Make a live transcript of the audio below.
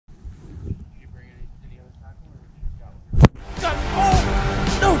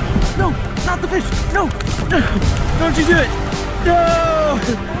Don't you do it! No!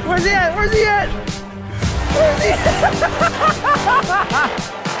 Where's he at? Where's he at? Where's he at?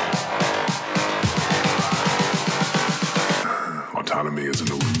 Autonomy is an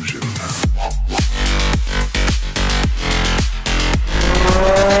illusion.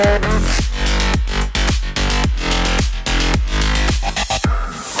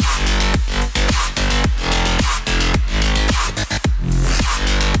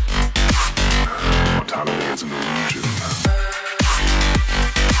 Autonomy is an illusion.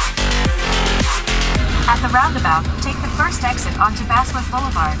 At the roundabout, take the first exit onto Basswood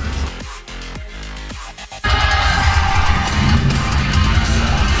Boulevard.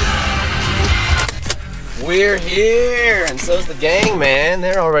 We're here, and so's the gang, man.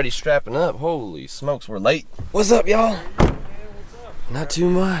 They're already strapping up. Holy smokes, we're late. What's up, y'all? Hey, what's up? Not too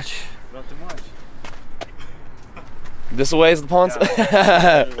much. Not too much. This way is the pond.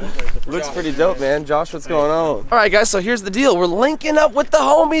 Yeah. Looks pretty dope, man. Josh, what's going on? All right, guys, so here's the deal. We're linking up with the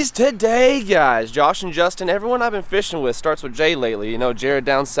homies today, guys. Josh and Justin, everyone I've been fishing with starts with Jay lately. You know, Jared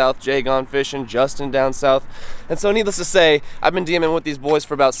down south, Jay gone fishing, Justin down south. And so needless to say, I've been DMing with these boys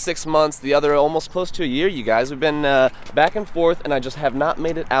for about 6 months, the other almost close to a year, you guys. We've been back and forth, and I just have not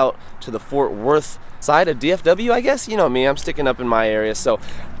made it out to the Fort Worth side of DFW, I guess. You know me, I'm sticking up in my area. So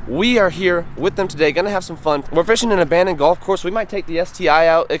we are here with them today, gonna have some fun. We're fishing an abandoned golf course. We might take the STI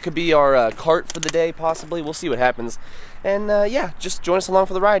out. It could be our cart for the day, possibly. We'll see what happens. And yeah, just join us along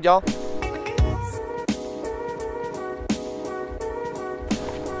for the ride, y'all. All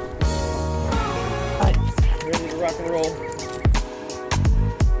right, ready to rock and roll.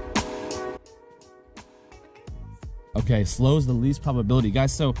 Okay, slow is the least probability.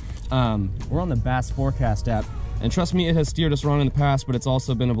 Guys, so we're on the Bass Forecast app, and trust me, it has steered us wrong in the past, but it's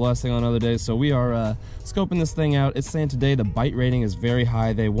also been a blessing on other days. So we are scoping this thing out. It's saying today the bite rating is very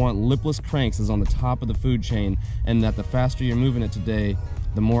high. They want lipless cranks is on the top of the food chain, and that the faster you're moving it today,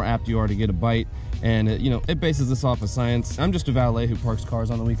 the more apt you are to get a bite. And it, you know, it bases this off of science. I'm just a valet who parks cars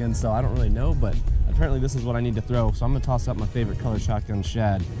on the weekend, so I don't really know, but apparently this is what I need to throw. So I'm gonna toss up my favorite color shotgun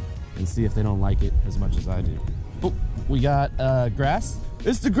shad and see if they don't like it as much as I do. Oh, we got grass.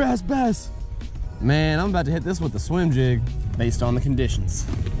 It's the grass bass. Man, I'm about to hit this with the swim jig based on the conditions.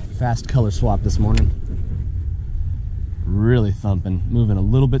 Fast color swap this morning. Really thumping, moving a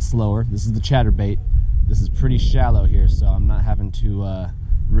little bit slower. This is the chatterbait. This is pretty shallow here, so I'm not having to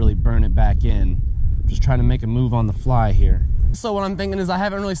really burn it back in. I'm just trying to make a move on the fly here. So what I'm thinking is I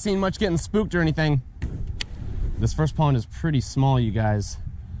haven't really seen much getting spooked or anything. This first pond is pretty small, you guys.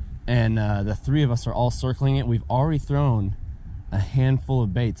 And the three of us are all circling it. We've already thrown a handful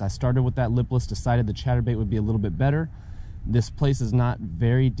of baits. I started with that lipless, decided the chatterbait would be a little bit better. This place is not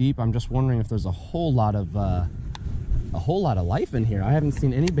very deep. I'm just wondering if there's a whole lot of life in here. I haven't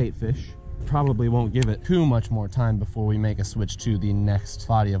seen any bait fish. Probably won't give it too much more time before we make a switch to the next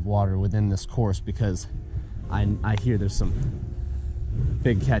body of water within this course, because I hear there's some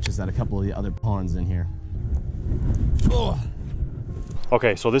big catches at a couple of the other ponds in here. Ugh.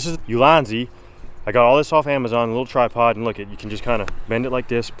 Okay, so this is Ulanzi. I got all this off Amazon, a little tripod, and look, you can just kind of bend it like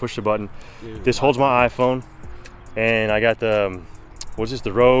this, push the button. Dude, this holds my iPhone, and I got the, what's this,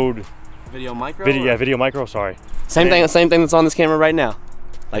 the Rode Video Micro? Yeah, Video Micro, sorry. Same thing that's on this camera right now.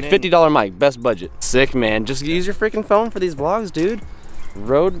 Like $50 mic, best budget. Sick, man. Just use your freaking phone for these vlogs, dude.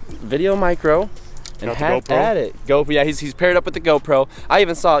 Rode Video Micro. And have at it. GoPro, yeah, he's paired up with the GoPro. I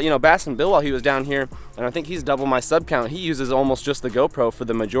even saw, you know, Bass and Bill while he was down here, and I think he's double my sub count. He uses almost just the GoPro for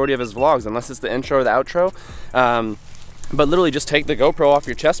the majority of his vlogs, unless it's the intro or the outro. But literally just take the GoPro off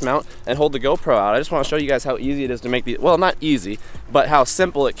your chest mount and hold the GoPro out. I just want to show you guys how easy it is to make these, well, not easy, but how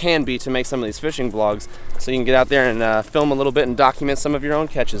simple it can be to make some of these fishing vlogs, so you can get out there and film a little bit and document some of your own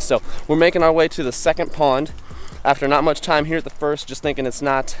catches. So we're making our way to the second pond after not much time here at the first, just thinking it's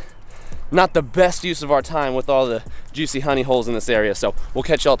not the best use of our time with all the juicy honey holes in this area. So we'll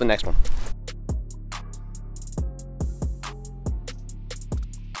catch y'all at the next one.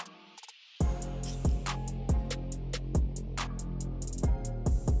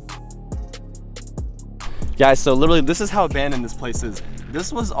 Guys, so literally this is how abandoned this place is.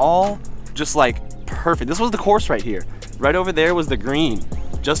 This was all just like perfect. This was the course right here. Right over there was the green.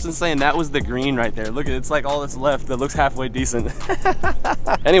 Justin's saying that was the green right there. Look, it's like all that's left that looks halfway decent.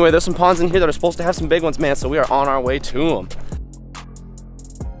 Anyway, there's some ponds in here that are supposed to have some big ones, man, so we are on our way to them.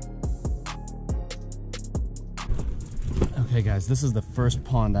 Okay guys, this is the first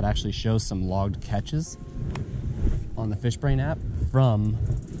pond that actually shows some logged catches on the FISHBRAIN app from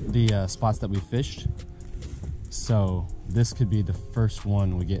the spots that we fished. So this could be the first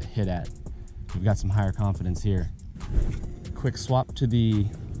one we get hit at. We've got some higher confidence here. Quick swap to the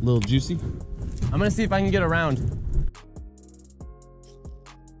little juicy. I'm gonna see if I can get around.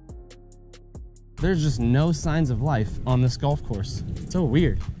 There's just no signs of life on this golf course. It's so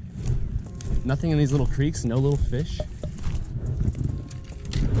weird. Nothing in these little creeks, no little fish.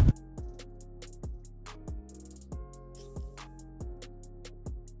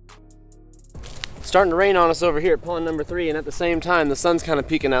 Starting to rain on us over here at pond number 3, and at the same time the sun's kind of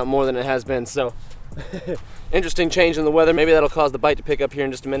peeking out more than it has been, so interesting change in the weather. Maybe that'll cause the bite to pick up here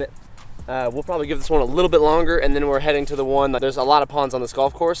in just a minute. We'll probably give this one a little bit longer, and then we're heading to the one. There's a lot of ponds on this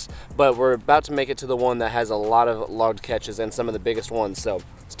golf course, but we're about to make it to the one that has a lot of logged catches and some of the biggest ones, so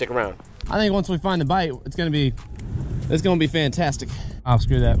stick around. I think once we find the bite, it's gonna be fantastic. Oh,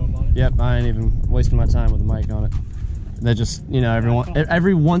 screw that. Yep, I ain't even wasting my time with the mic on it. That just, you know,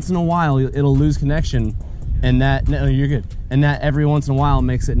 every once in a while it'll lose connection, and that, no, you're good. And that every once in a while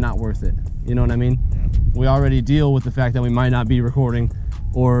makes it not worth it. You know what I mean? We already deal with the fact that we might not be recording,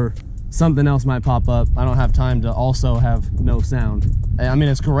 or something else might pop up. I don't have time to also have no sound. I mean,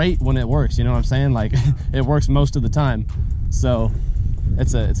 it's great when it works, you know what I'm saying? Like, it works most of the time. So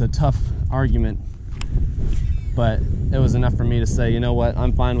it's a tough argument, but it was enough for me to say, you know what,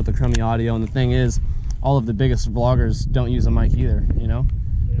 I'm fine with the crummy audio. And the thing is, all of the biggest vloggers don't use a mic either, you know?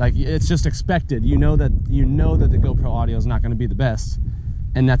 Like, it's just expected. You know that the GoPro audio is not gonna be the best,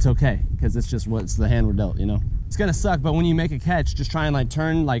 and that's okay, because it's just what's the hand we're dealt, you know? It's gonna suck, but when you make a catch, just try and like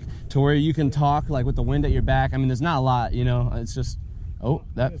turn like to where you can talk like with the wind at your back. I mean, there's not a lot, you know, it's just, oh,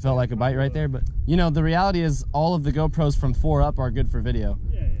 that felt like a bite right there. But you know, the reality is all of the GoPros from 4 up are good for video.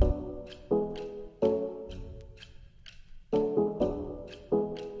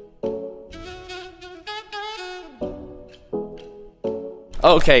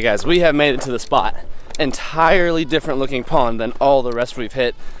 Okay guys, we have made it to the spot. Entirely different looking pond than all the rest we've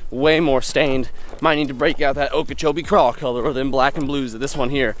hit. Way more stained. Might need to break out that Okeechobee crawl color or them black and blues. This one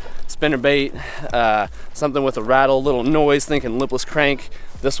here, spinner bait, something with a rattle, little noise, thinking lipless crank.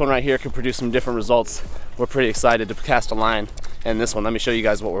 This one right here could produce some different results. We're pretty excited to cast a line. And this one, let me show you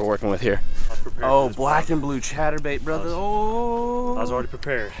guys what we're working with here. Oh, black and blue chatterbait, brother. Oh, I was already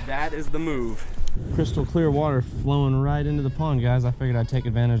prepared. That is the move. Crystal clear water flowing right into the pond, guys. I figured I'd take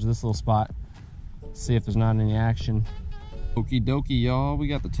advantage of this little spot. See if there's not any action. Okie dokie, y'all. We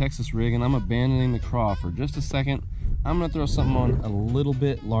got the Texas rig, and I'm abandoning the craw for just a second. I'm gonna throw something on a little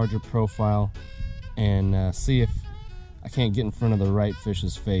bit larger profile and see if I can't get in front of the right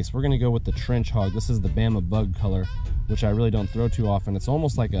fish's face. We're gonna go with the trench hog. This is the Bama bug color, which I really don't throw too often. It's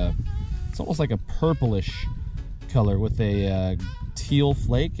almost like a purplish color with a teal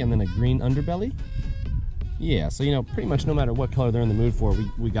flake and then a green underbelly. Yeah, so you know, pretty much no matter what color they're in the mood for,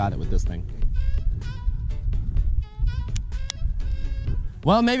 we got it with this thing.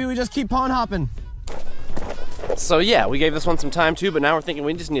 Well, maybe we just keep pond hopping. So yeah, we gave this one some time too, but now we're thinking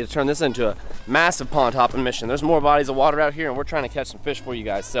we just need to turn this into a massive pond hopping mission. There's more bodies of water out here, and we're trying to catch some fish for you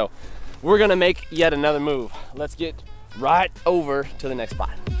guys. So we're gonna make yet another move. Let's get right over to the next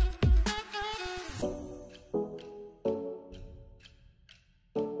spot.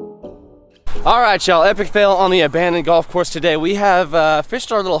 All right, y'all, epic fail on the abandoned golf course today. We have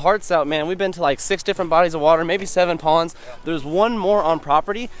fished our little hearts out, man. We've been to like 6 different bodies of water, maybe 7 ponds. There's one more on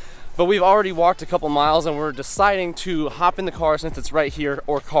property, but we've already walked a couple miles, and we're deciding to hop in the car since it's right here,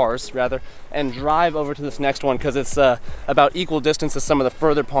 or cars rather, and drive over to this next one because it's about equal distance as some of the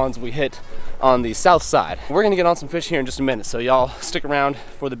further ponds we hit on the south side. We're gonna get on some fish here in just a minute, so y'all stick around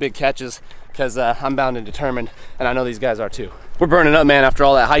for the big catches because I'm bound and determined, and I know these guys are too. We're burning up, man, after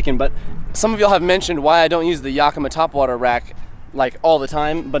all that hiking, but some of y'all have mentioned why I don't use the Yakima topwater rack like all the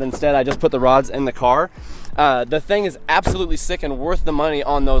time, but instead I just put the rods in the car. The thing is absolutely sick and worth the money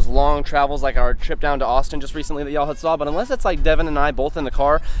on those long travels like our trip down to Austin just recently that y'all had saw, but unless it's like Devin and I both in the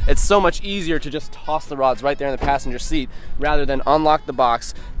car, it's so much easier to just toss the rods right there in the passenger seat rather than unlock the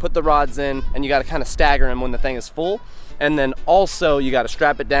box, put the rods in, and you gotta kind of stagger them when the thing is full. And then also you got to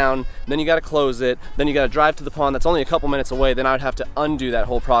strap it down, then you got to close it, then you got to drive to the pond that's only a couple minutes away, then I would have to undo that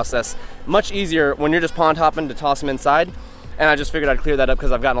whole process. Much easier when you're just pond hopping to toss them inside, and I just figured I'd clear that up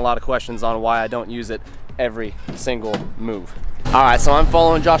because I've gotten a lot of questions on why I don't use it every single move. All right, so I'm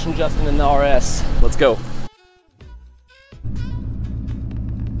following Josh and Justin in the RS. Let's go.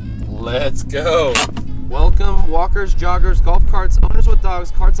 Let's go. Welcome, walkers, joggers, golf carts, owners with dogs,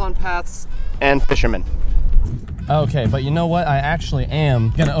 carts on paths, and fishermen. Okay, but you know what? I actually am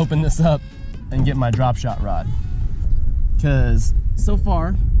gonna open this up and get my drop shot rod. Because so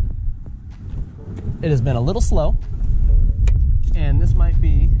far, it has been a little slow, and this might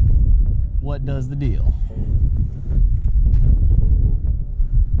be what does the deal.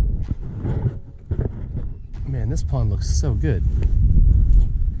 Man, this pond looks so good.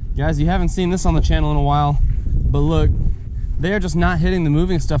 Guys, you haven't seen this on the channel in a while, but look, they're just not hitting the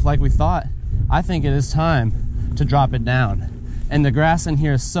moving stuff like we thought. I think it is time to drop it down. And the grass in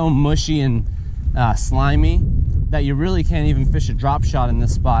here is so mushy and slimy that you really can't even fish a drop shot in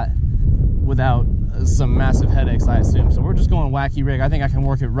this spot without some massive headaches, I assume. So we're just going wacky rig. I think I can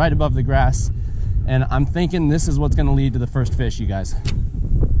work it right above the grass, and I'm thinking this is what's gonna lead to the first fish, you guys.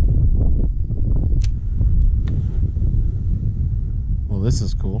 Well, this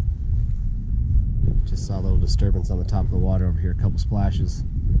is cool. Just saw a little disturbance on the top of the water over here, a couple splashes.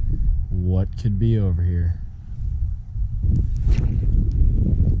 What could be over here?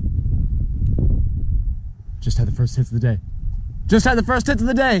 Just had the first hits of the day. Just had the first hits of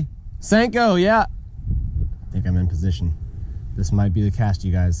the day. Senko, yeah. I think I'm in position. This might be the cast,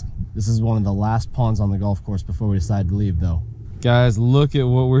 you guys. This is one of the last ponds on the golf course before we decide to leave, though. Guys, look at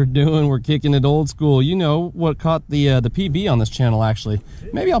what we're doing. We're kicking it old school. You know what caught the PB on this channel, actually.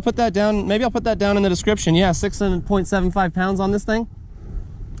 Maybe I'll put that down. Maybe I'll put that down in the description. Yeah, 6.75 pounds on this thing.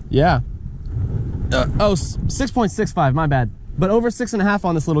 Yeah. 6.65. My bad. But over 6.5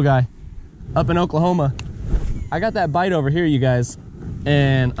 on this little guy, up in Oklahoma. I got that bite over here, you guys,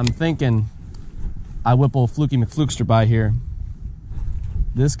 and I'm thinking I whip old Fluky McFlukester by here.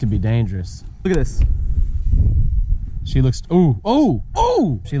 This could be dangerous. Look at this. She looks, ooh,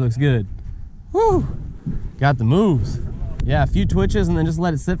 she looks good. Woo, got the moves. Yeah, a few twitches and then just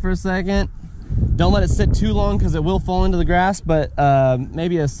let it sit for a second. Don't let it sit too long because it will fall into the grass, but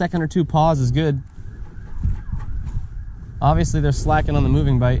maybe a second or two pause is good. Obviously they're slacking on the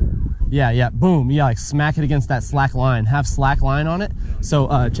moving bite. Yeah, boom, yeah, like smack it against that slack line. Have slack line on it.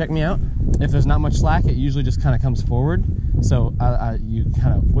 So check me out. If there's not much slack, it usually just kind of comes forward. So you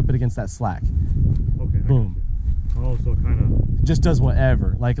kind of whip it against that slack. Okay. Boom. Oh, so kind of just does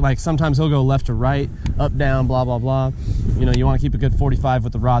whatever. Like sometimes he'll go left to right, up, down, blah, blah, blah. You know, you want to keep a good 45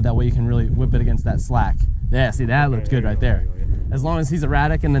 with the rod. That way you can really whip it against that slack. Yeah, see, that looked good right there. As long as he's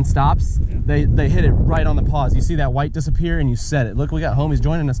erratic and then stops, they hit it right on the pause. You see that white disappear and you set it. Look, we got homies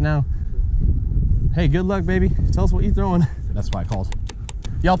joining us now. Hey, good luck, baby. Tell us what you throwing. That's why I called.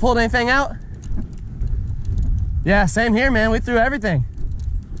 Y'all pulled anything out? Yeah, same here, man. We threw everything.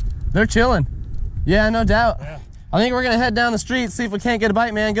 They're chilling. Yeah, no doubt. Yeah. I think we're gonna head down the street, see if we can't get a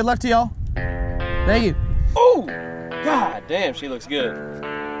bite, man. Good luck to y'all. Thank you. Oh, god damn, she looks good.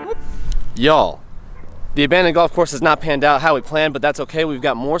 Y'all, the abandoned golf course has not panned out how we planned, but that's okay. We've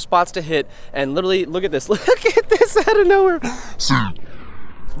got more spots to hit, and literally, look at this. Look at this out of nowhere.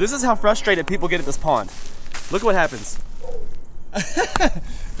 This is how frustrated people get at this pond. Look what happens.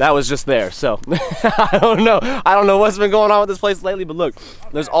 That was just there, so I don't know what's been going on with this place lately, but look,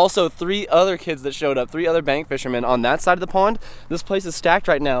 there's also 3 other kids that showed up, 3 other bank fishermen on that side of the pond. This place is stacked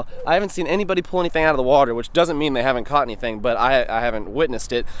right now. I haven't seen anybody pull anything out of the water, which doesn't mean they haven't caught anything, but I haven't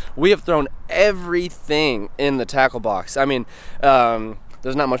witnessed it. We have thrown everything in the tackle box. I mean,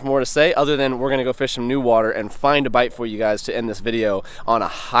 there's not much more to say other than we're gonna go fish some new water and find a bite for you guys to end this video on a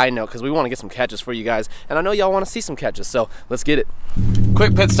high note, because we want to get some catches for you guys, and I know y'all want to see some catches, so let's get it.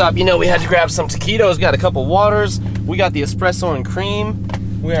 Quick pit stop. You know, we had to grab some taquitos, got a couple waters, we got the espresso and cream.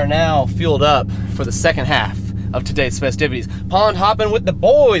 We are now fueled up for the second half of today's festivities. Pond hopping with the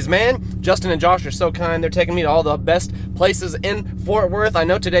boys, man. Justin and Josh are so kind. They're taking me to all the best places in Fort Worth. I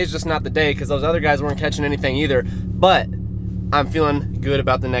know today's just not the day because those other guys weren't catching anything either, but I'm feeling good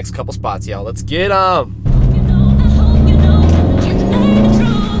about the next couple spots, y'all. Let's get them.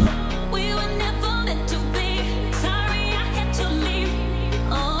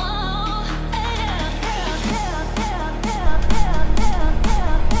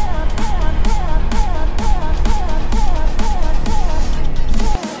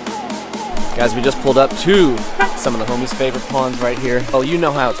 Guys, we just pulled up to some of the homies' favorite ponds right here. Oh, you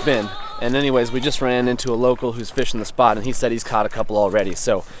know how it's been. And anyways, we just ran into a local who's fishing the spot, and he said he's caught a couple already.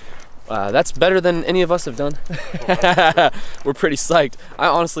 So that's better than any of us have done. We're pretty psyched. I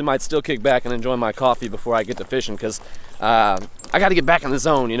honestly might still kick back and enjoy my coffee before I get to fishing, because I got to get back in the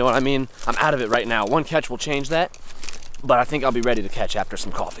zone, you know what I mean? I'm out of it right now. One catch will change that, but I think I'll be ready to catch after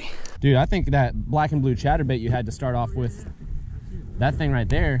some coffee. Dude, I think that black and blue chatterbait you had to start off with, that thing right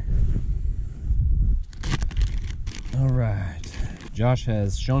there. All right, Josh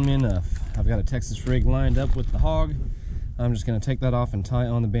has shown me enough. I've got a Texas rig lined up with the hog. I'm just gonna take that off and tie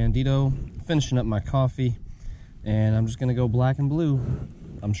on the bandito, finishing up my coffee, and I'm just gonna go black and blue.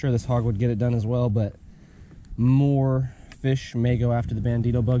 I'm sure this hog would get it done as well, but more fish may go after the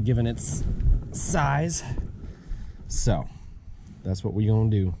bandito bug given its size. So that's what we're gonna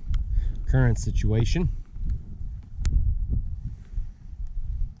do. Current situation.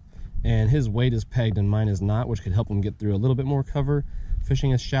 and his weight is pegged and mine is not, which could help him get through a little bit more cover,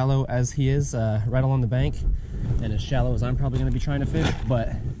 fishing as shallow as he is right along the bank, and as shallow as I'm probably going to be trying to fish, but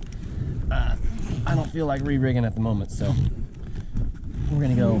I don't feel like re-rigging at the moment, so we're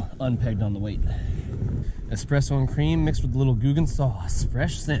going to go unpegged on the weight. Espresso and cream mixed with a little Guggen sauce,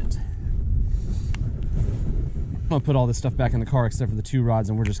 fresh scent. I'm going to put all this stuff back in the car except for the 2 rods,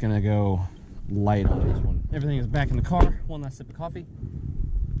 and we're just going to go light on this one. Everything is back in the car. One last sip of coffee.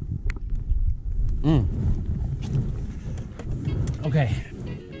 Okay.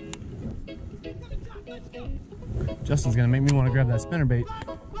 Justin's gonna make me want to grab that spinnerbait.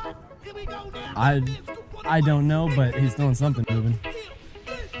 I don't know, but he's doing something moving.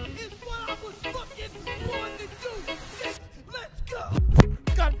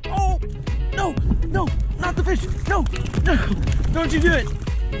 God, oh no, no, not the fish. No, no, don't you do it.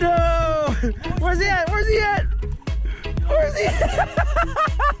 No, where's he at? Where's he at? Where's he at?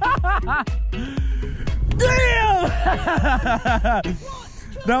 Damn!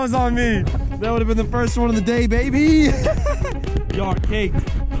 That was on me. That would have been the first one of the day, baby. Y'all caked.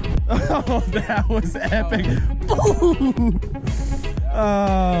 Oh, that was epic. Boom!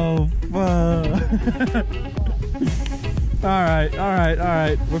 Oh, fuck. All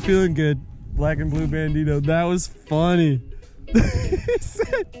right. We're feeling good. Black and blue bandito. That was funny.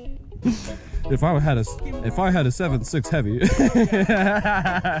 If I had a 7.6 heavy.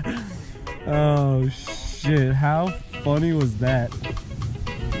 Oh shit, how funny was that?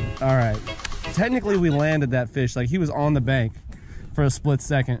 All right, technically we landed that fish, like he was on the bank for a split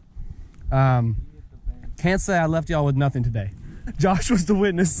second. Can't say I left y'all with nothing today. Josh was the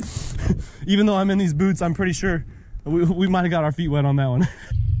witness. Even though I'm in these boots, I'm pretty sure we might have got our feet wet on that one.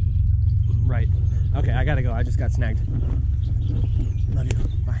 Right, okay, I gotta go, I just got snagged. Love you,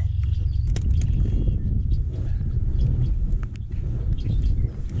 bye.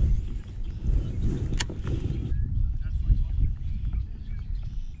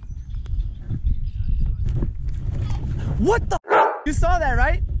 What the f? You saw that,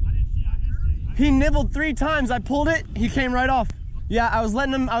 right? He nibbled 3 times. I pulled it. He came right off. Yeah, I was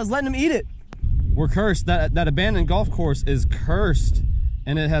letting him eat it. We're cursed. That abandoned golf course is cursed,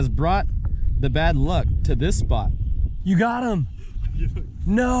 and it has brought the bad luck to this spot. You got him.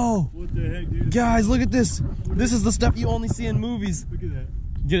 No. What the heck, dude? Guys, look at this. This is the stuff you only see in movies. Look at that.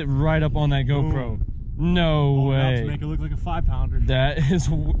 Get it right up on that GoPro. No way. To make it look like a 5-pounder.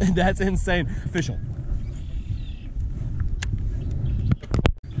 That's insane. Official.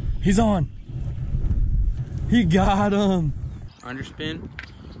 He's on. He got him. Underspin,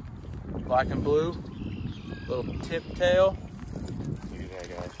 black and blue, little tip tail. Look at that,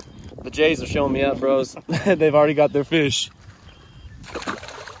 guys. The Jays are showing me up, bros. They've already got their fish.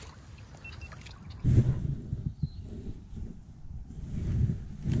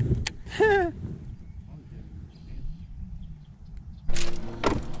 If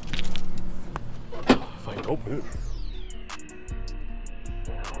I don't move.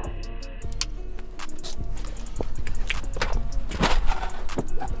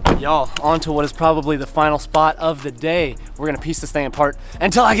 Y'all, on to what is probably the final spot of the day. We're gonna piece this thing apart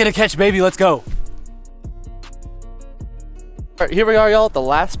until I get a catch, baby. Let's go. All right, here we are, y'all, at the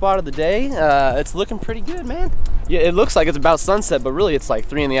last spot of the day. It's looking pretty good, man. Yeah, it looks like it's about sunset, but really it's like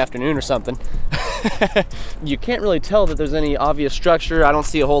 3 in the afternoon or something. You can't really tell that there's any obvious structure. I don't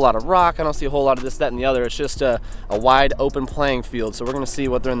see a whole lot of rock. I don't see a whole lot of this, that, and the other. It's just a wide open playing field. So we're gonna see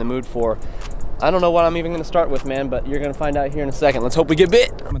what they're in the mood for. I don't know what I'm even gonna start with, man, but you're gonna find out here in a second. Let's hope we get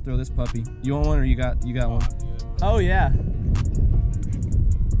bit. I'm gonna throw this puppy. You want one or you got one? Oh yeah.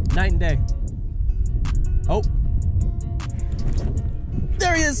 Night and day. Oh.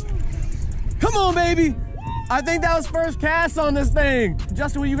 There he is. Come on, baby. I think that was first cast on this thing.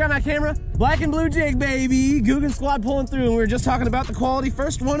 Justin, will you grab my camera? Black and blue jig, baby. Guggen squad pulling through, and we were just talking about the quality.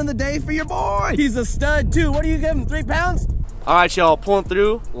 First one of the day for your boy. He's a stud too. What do you give him, 3 pounds? All right, y'all, pulling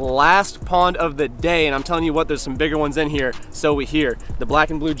through, last pond of the day, and I'm telling you what, there's some bigger ones in here, so we hear. The black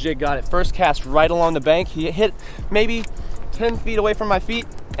and blue jig got it first cast right along the bank. He hit maybe 10 feet away from my feet,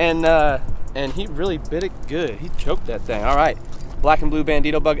 and he really bit it good. He choked that thing. All right, black and blue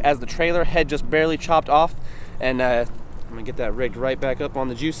bandito bug as the trailer, head just barely chopped off, and I'm gonna get that rigged right back up on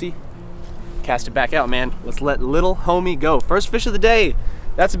the juicy. Cast it back out, man. Let's let little homie go. First fish of the day.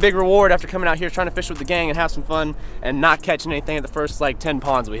 That's a big reward after coming out here trying to fish with the gang and have some fun and not catching anything at the first like 10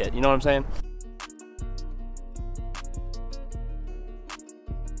 ponds we hit. You know what I'm saying?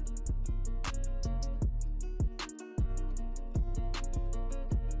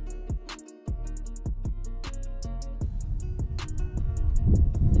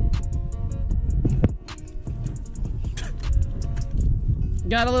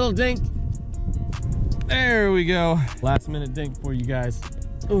 got a little dink. There we go. Last minute dink for you guys.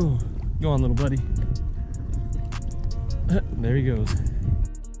 Ooh, go on, little buddy. There he goes.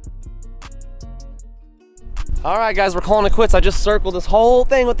 All right, guys, we're calling it quits. I just circled this whole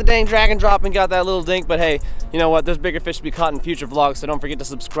thing with the dang drag and drop and got that little dink, but hey, you know what? There's bigger fish to be caught in future vlogs, so don't forget to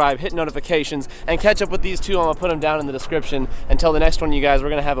subscribe, hit notifications, and catch up with these two. I'm gonna put them down in the description. Until the next one, you guys, we're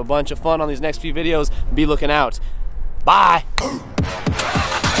gonna have a bunch of fun on these next few videos. Be looking out. Bye.